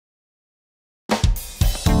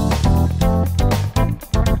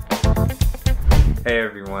Hey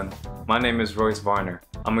everyone, my name is Royce Varner.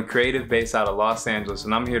 I'm a creative based out of Los Angeles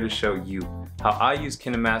and I'm here to show you how I use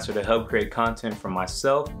KineMaster to help create content for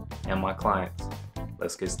myself and my clients.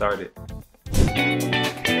 Let's get started.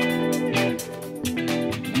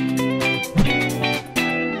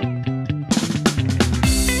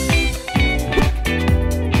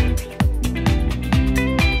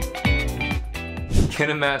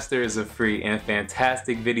 KineMaster is a free and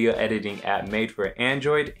fantastic video editing app made for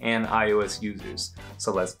Android and iOS users.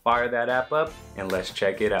 So let's fire that app up and let's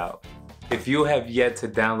check it out. If you have yet to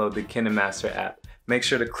download the KineMaster app, make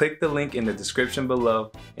sure to click the link in the description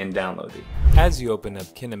below and download it. As you open up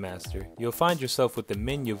KineMaster, you'll find yourself with a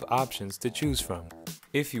menu of options to choose from.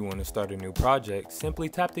 If you want to start a new project, simply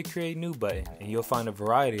tap the Create New button and you'll find a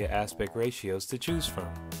variety of aspect ratios to choose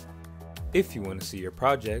from. If you want to see your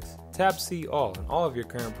projects, tap See All and all of your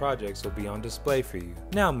current projects will be on display for you.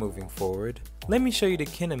 Now moving forward, let me show you the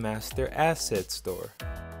KineMaster Asset Store.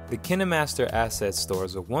 The KineMaster Asset Store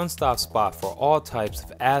is a one-stop spot for all types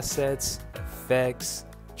of assets, effects,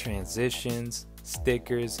 transitions,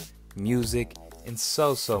 stickers, music, and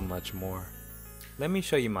so much more. Let me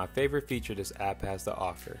show you my favorite feature this app has to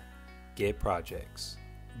offer: Get Projects.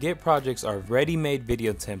 Get Projects are ready-made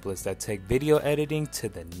video templates that take video editing to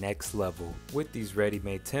the next level. With these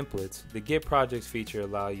ready-made templates, the Get Projects feature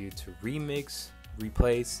allows you to remix,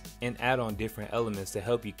 replace, and add on different elements to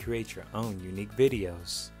help you create your own unique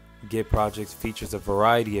videos. Get Projects features a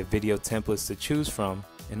variety of video templates to choose from,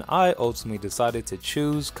 and I ultimately decided to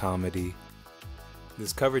choose comedy.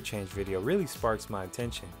 This cover change video really sparks my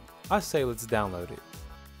attention. I say let's download it.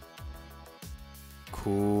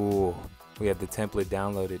 Cool. We have the template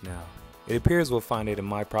downloaded now. It appears we'll find it in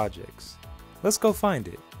My Projects. Let's go find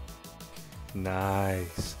it.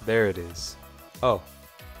 Nice, there it is. Oh,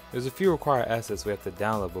 there's a few required assets we have to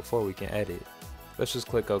download before we can edit. Let's just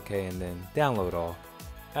click OK and then download all.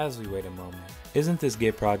 As we wait a moment, isn't this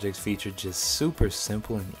Get Projects feature just super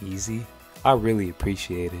simple and easy? I really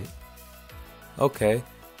appreciate it. Okay,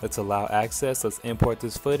 let's allow access, let's import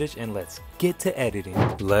this footage, and let's get to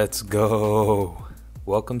editing. Let's go.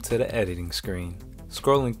 Welcome to the editing screen.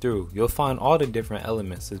 Scrolling through, you'll find all the different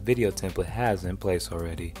elements this video template has in place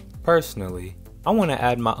already. Personally, I want to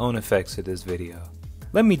add my own effects to this video.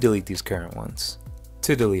 Let me delete these current ones.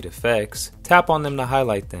 To delete effects, tap on them to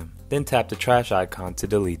highlight them, then tap the trash icon to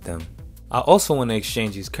delete them. I also want to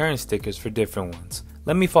exchange these current stickers for different ones.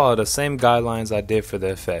 Let me follow the same guidelines I did for the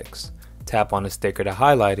effects. Tap on the sticker to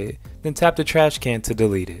highlight it, then tap the trash can to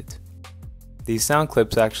delete it. These sound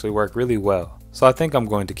clips actually work really well, so I think I'm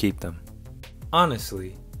going to keep them.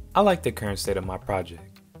 Honestly, I like the current state of my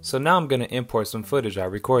project, so now I'm going to import some footage I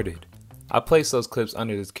recorded. I placed those clips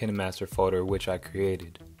under this KineMaster folder which I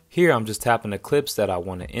created. Here I'm just tapping the clips that I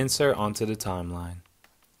want to insert onto the timeline.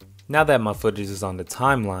 Now that my footage is on the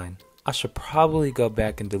timeline, I should probably go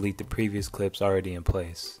back and delete the previous clips already in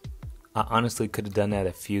place. I honestly could have done that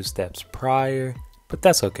a few steps prior, but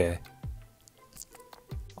that's okay.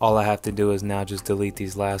 All I have to do is now just delete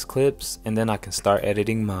these last clips and then I can start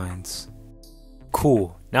editing mines.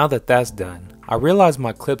 Cool, now that that's done, I realize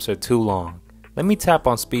my clips are too long. Let me tap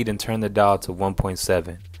on speed and turn the dial to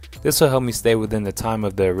 1.7. This will help me stay within the time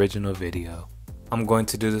of the original video. I'm going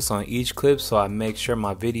to do this on each clip so I make sure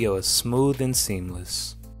my video is smooth and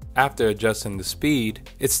seamless. After adjusting the speed,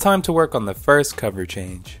 it's time to work on the first cover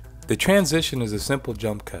change. The transition is a simple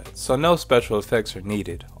jump cut, so no special effects are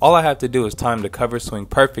needed. All I have to do is time the cover swing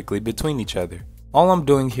perfectly between each other. All I'm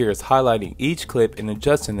doing here is highlighting each clip and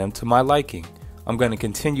adjusting them to my liking. I'm going to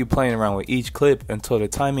continue playing around with each clip until the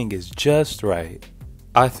timing is just right.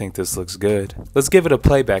 I think this looks good. Let's give it a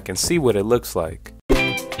playback and see what it looks like.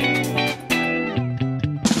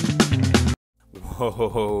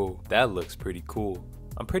 Whoa, that looks pretty cool.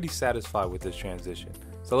 I'm pretty satisfied with this transition,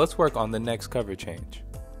 so let's work on the next cover change.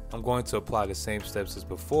 I'm going to apply the same steps as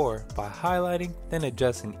before by highlighting, then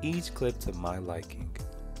adjusting each clip to my liking.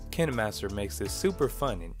 KineMaster makes this super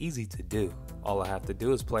fun and easy to do. All I have to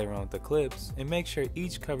do is play around with the clips and make sure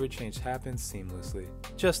each cover change happens seamlessly.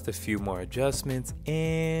 Just a few more adjustments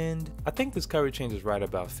and I think this cover change is right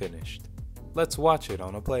about finished. Let's watch it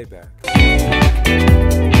on a playback.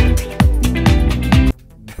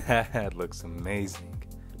 That looks amazing.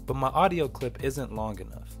 But my audio clip isn't long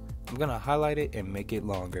enough. I'm gonna highlight it and make it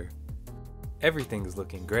longer. Everything is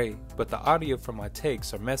looking great, but the audio from my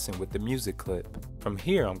takes are messing with the music clip. From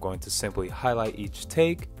here, I'm going to simply highlight each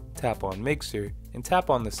take, tap on mixer, and tap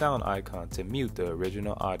on the sound icon to mute the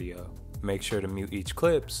original audio. Make sure to mute each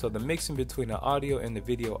clip so the mixing between the audio and the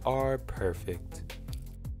video are perfect.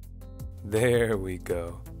 There we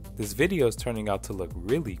go. This video is turning out to look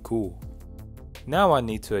really cool. Now I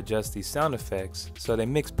need to adjust these sound effects so they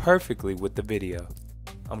mix perfectly with the video.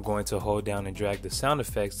 I'm going to hold down and drag the sound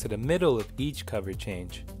effects to the middle of each cover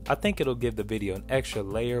change. I think it'll give the video an extra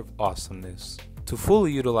layer of awesomeness. To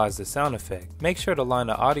fully utilize the sound effect, make sure to line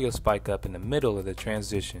the audio spike up in the middle of the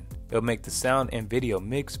transition. It'll make the sound and video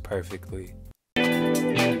mix perfectly.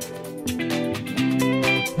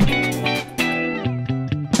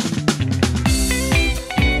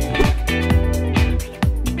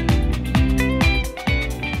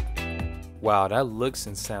 Wow, that looks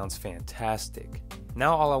and sounds fantastic.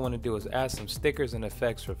 Now all I want to do is add some stickers and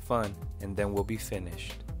effects for fun, and then we'll be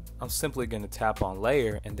finished. I'm simply going to tap on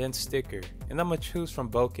layer and then sticker, and I'm going to choose from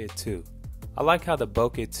bokeh 2. I like how the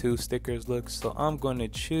bokeh 2 stickers look, so I'm going to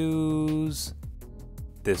choose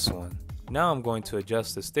this one. Now I'm going to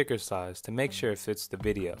adjust the sticker size to make sure it fits the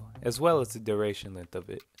video, as well as the duration length of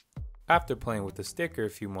it. After playing with the sticker a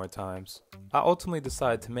few more times, I ultimately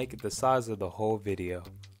decided to make it the size of the whole video.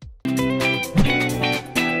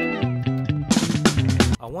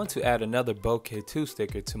 I want to add another bokeh 2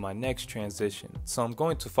 sticker to my next transition, so I'm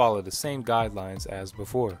going to follow the same guidelines as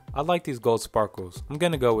before. I like these gold sparkles. I'm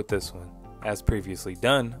going to go with this one. As previously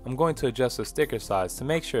done, I'm going to adjust the sticker size to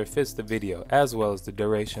make sure it fits the video as well as the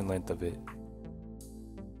duration length of it.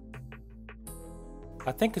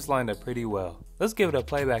 I think it's lined up pretty well. Let's give it a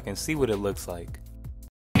playback and see what it looks like.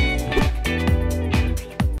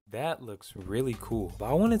 That looks really cool, but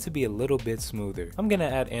I want it to be a little bit smoother. I'm gonna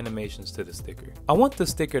add animations to the sticker. I want the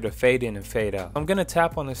sticker to fade in and fade out. I'm gonna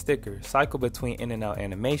tap on the sticker, cycle between in and out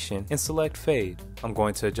animation, and select fade. I'm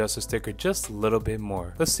going to adjust the sticker just a little bit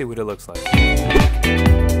more. Let's see what it looks like.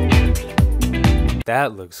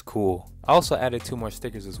 That looks cool. I also added 2 more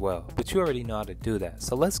stickers as well, but you already know how to do that,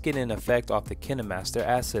 so let's get an effect off the KineMaster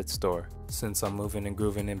asset store. Since I'm moving and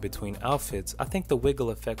grooving in between outfits, I think the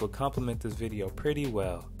wiggle effect will complement this video pretty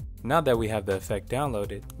well. Now that we have the effect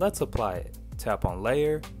downloaded, let's apply it. Tap on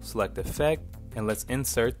layer, select effect, and let's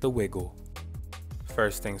insert the wiggle.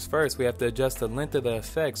 First things first, we have to adjust the length of the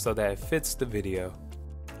effect so that it fits the video.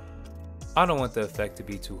 I don't want the effect to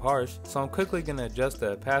be too harsh, so I'm quickly going to adjust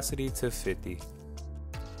the opacity to 50.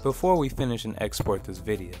 Before we finish and export this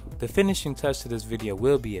video, the finishing touch to this video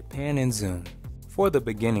will be a pan and zoom. For the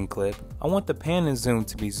beginning clip, I want the pan and zoom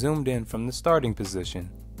to be zoomed in from the starting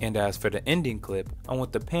position. And as for the ending clip, I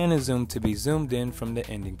want the pan and zoom to be zoomed in from the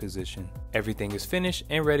ending position. Everything is finished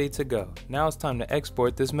and ready to go. Now it's time to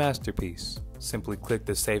export this masterpiece. Simply click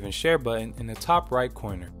the save and share button in the top right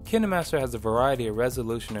corner. KineMaster has a variety of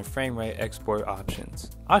resolution and frame rate export options.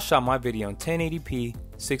 I shot my video in 1080p,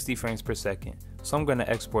 60 frames per second, so I'm going to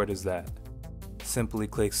export as that. Simply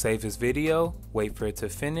click save as video, wait for it to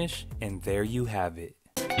finish, and there you have it.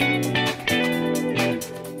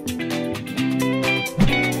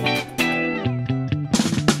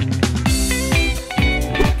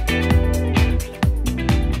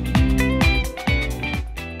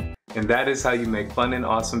 And that is how you make fun and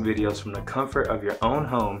awesome videos from the comfort of your own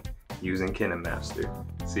home using KineMaster.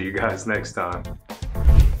 See you guys next time.